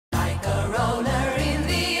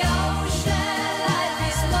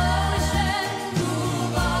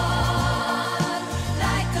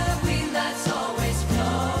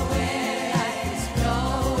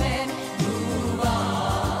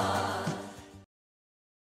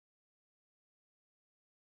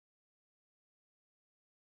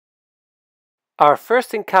Our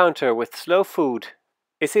first encounter with slow food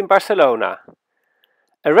is in Barcelona.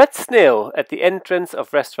 A red snail at the entrance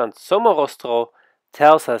of restaurant Somorrostro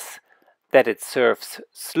tells us that it serves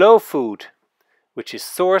slow food, which is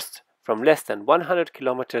sourced from less than 100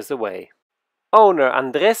 kilometers away. Owner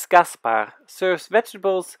Andrés Gaspar serves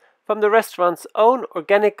vegetables from the restaurant's own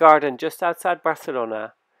organic garden just outside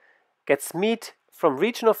Barcelona, gets meat from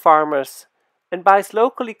regional farmers, and buys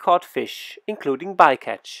locally caught fish, including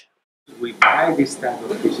bycatch. We buy this type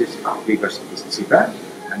of fishes because it's cheaper,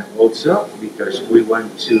 and also because we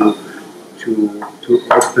want to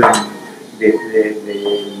open the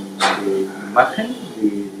market,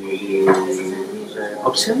 the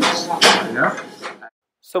options, you know.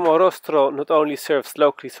 Somorrostro not only serves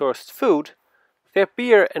locally sourced food, their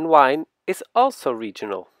beer and wine is also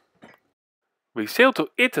regional. We sailed to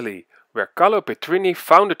Italy, where Carlo Petrini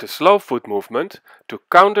founded the slow food movement to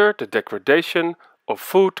counter the degradation of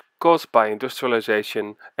food caused by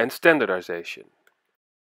industrialization and standardization.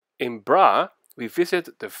 In Bra, we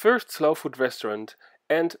visit the first slow food restaurant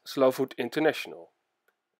and Slow Food International.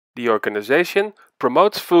 The organization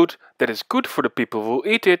promotes food that is good for the people who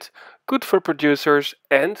eat it, good for producers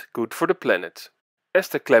and good for the planet.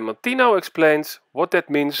 Esther Clementino explains what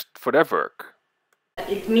that means for their work.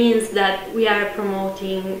 It means that we are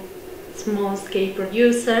promoting small-scale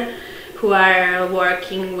producers who are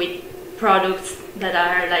working with products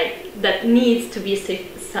that needs to be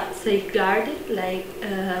safeguarded.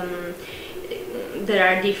 There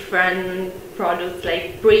are different products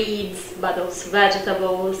like breeds, but also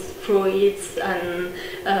vegetables, fruits, and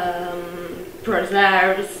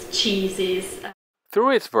preserves, cheeses.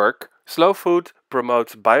 Through its work, Slow Food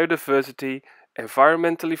promotes biodiversity,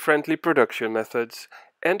 environmentally friendly production methods,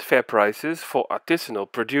 and fair prices for artisanal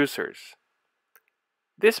producers.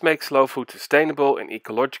 This makes slow food sustainable in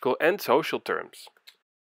ecological and social terms.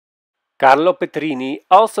 Carlo Petrini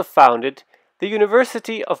also founded the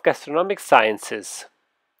University of Gastronomic Sciences.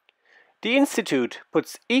 The institute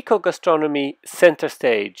puts eco-gastronomy center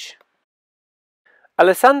stage.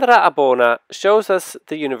 Alessandra Abona shows us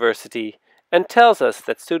the university and tells us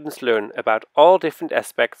that students learn about all different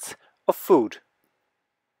aspects of food.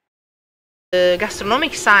 The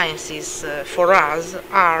gastronomic sciences for us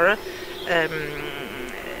are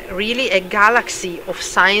really a galaxy of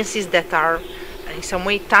sciences that are in some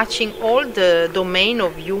way touching all the domain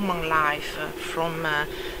of human life, from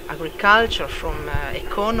agriculture, from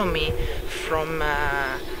economy, from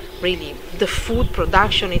really the food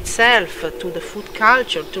production itself, to the food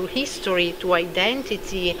culture, to history, to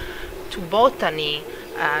identity, to botany,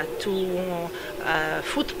 to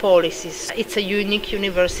food policies. It's a unique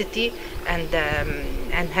university and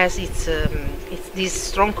has its this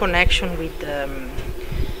strong connection with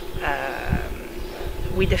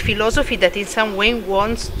a philosophy that in some way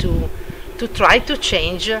wants to try to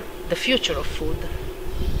change the future of food.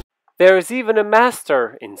 There is even a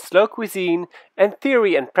master in slow cuisine and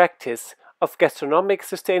theory and practice of gastronomic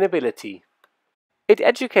sustainability. It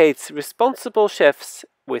educates responsible chefs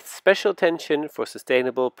with special attention for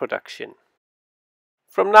sustainable production.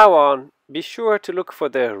 From now on, be sure to look for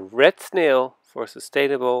the red snail for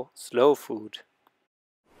sustainable slow food.